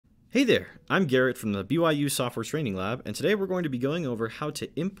Hey there, I'm Garrett from the BYU Software Training Lab, and today we're going to be going over how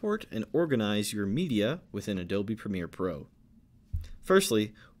to import and organize your media within Adobe Premiere Pro.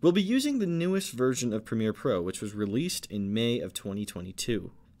 Firstly, we'll be using the newest version of Premiere Pro, which was released in May of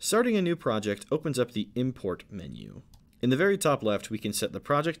 2022. Starting a new project opens up the Import menu. In the very top left, we can set the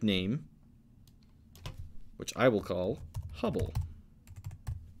project name, which I will call Hubble,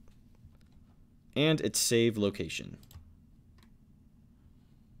 and its save location.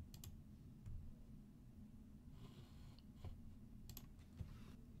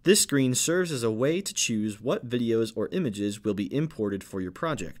 This screen serves as a way to choose what videos or images will be imported for your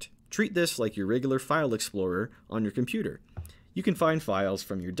project. Treat this like your regular file explorer on your computer. You can find files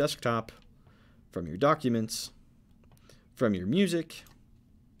from your desktop, from your documents, from your music,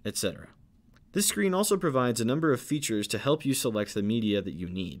 etc. This screen also provides a number of features to help you select the media that you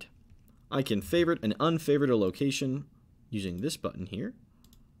need. I can favorite and unfavorite a location using this button here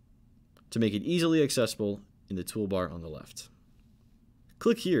to make it easily accessible in the toolbar on the left.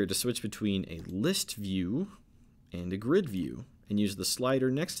 Click here to switch between a list view and a grid view, and use the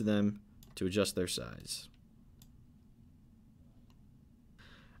slider next to them to adjust their size.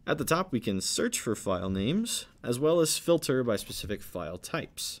 At the top, we can search for file names, as well as filter by specific file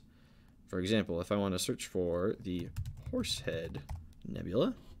types. For example, if I want to search for the Horsehead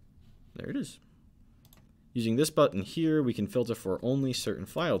Nebula, there it is. Using this button here, we can filter for only certain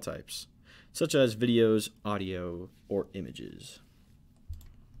file types, such as videos, audio, or images.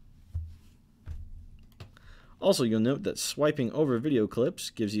 Also, you'll note that swiping over video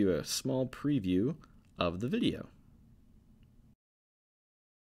clips gives you a small preview of the video.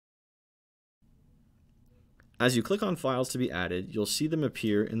 As you click on files to be added, you'll see them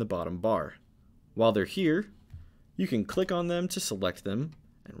appear in the bottom bar. While they're here, you can click on them to select them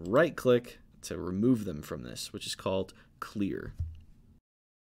and right-click to remove them from this, which is called Clear.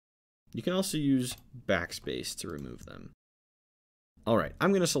 You can also use backspace to remove them. Alright, I'm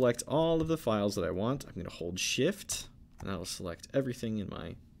going to select all of the files that I want. I'm going to hold Shift, and that'll select everything in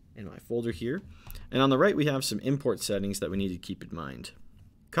my folder here. And on the right, we have some import settings that we need to keep in mind.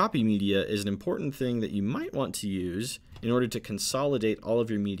 Copy media is an important thing that you might want to use in order to consolidate all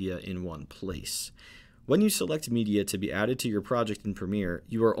of your media in one place. When you select media to be added to your project in Premiere,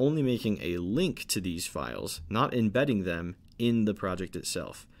 you are only making a link to these files, not embedding them in the project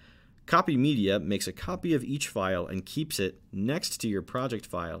itself. Copy media makes a copy of each file and keeps it next to your project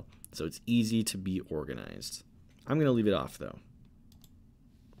file, so it's easy to be organized. I'm going to leave it off though.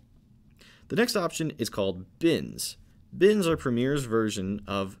 The next option is called bins. Bins are Premiere's version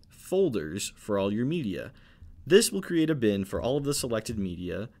of folders for all your media. This will create a bin for all of the selected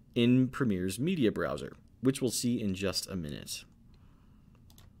media in Premiere's media browser, which we'll see in just a minute.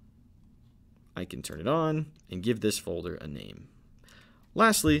 I can turn it on and give this folder a name.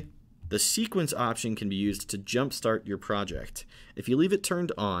 Lastly, the sequence option can be used to jumpstart your project. If you leave it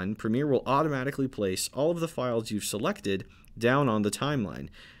turned on, Premiere will automatically place all of the files you've selected down on the timeline.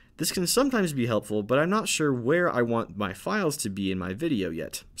 This can sometimes be helpful, but I'm not sure where I want my files to be in my video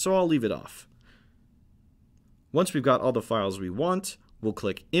yet, so I'll leave it off. Once we've got all the files we want, we'll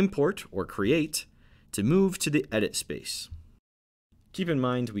click Import or Create to move to the Edit space. Keep in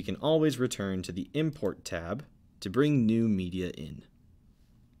mind we can always return to the Import tab to bring new media in.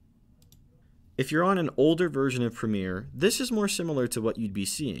 If you're on an older version of Premiere, this is more similar to what you'd be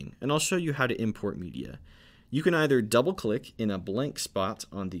seeing, and I'll show you how to import media. You can either double-click in a blank spot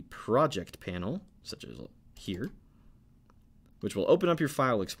on the Project panel, such as here, which will open up your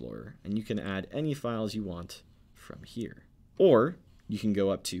File Explorer, and you can add any files you want from here. Or you can go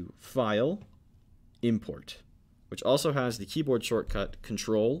up to File, Import, which also has the keyboard shortcut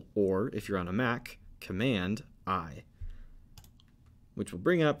Control, or if you're on a Mac, Command-I, which will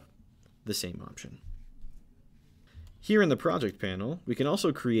bring up the same option. Here in the Project panel, we can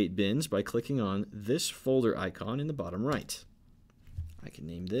also create bins by clicking on this folder icon in the bottom right. I can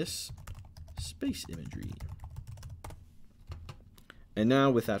name this Space Imagery. And now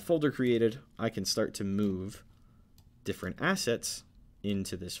with that folder created, I can start to move different assets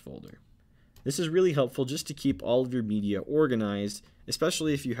into this folder. This is really helpful just to keep all of your media organized,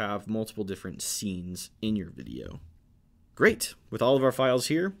 especially if you have multiple different scenes in your video. Great! With all of our files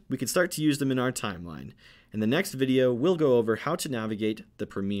here, we can start to use them in our timeline. In the next video, we'll go over how to navigate the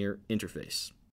Premiere interface.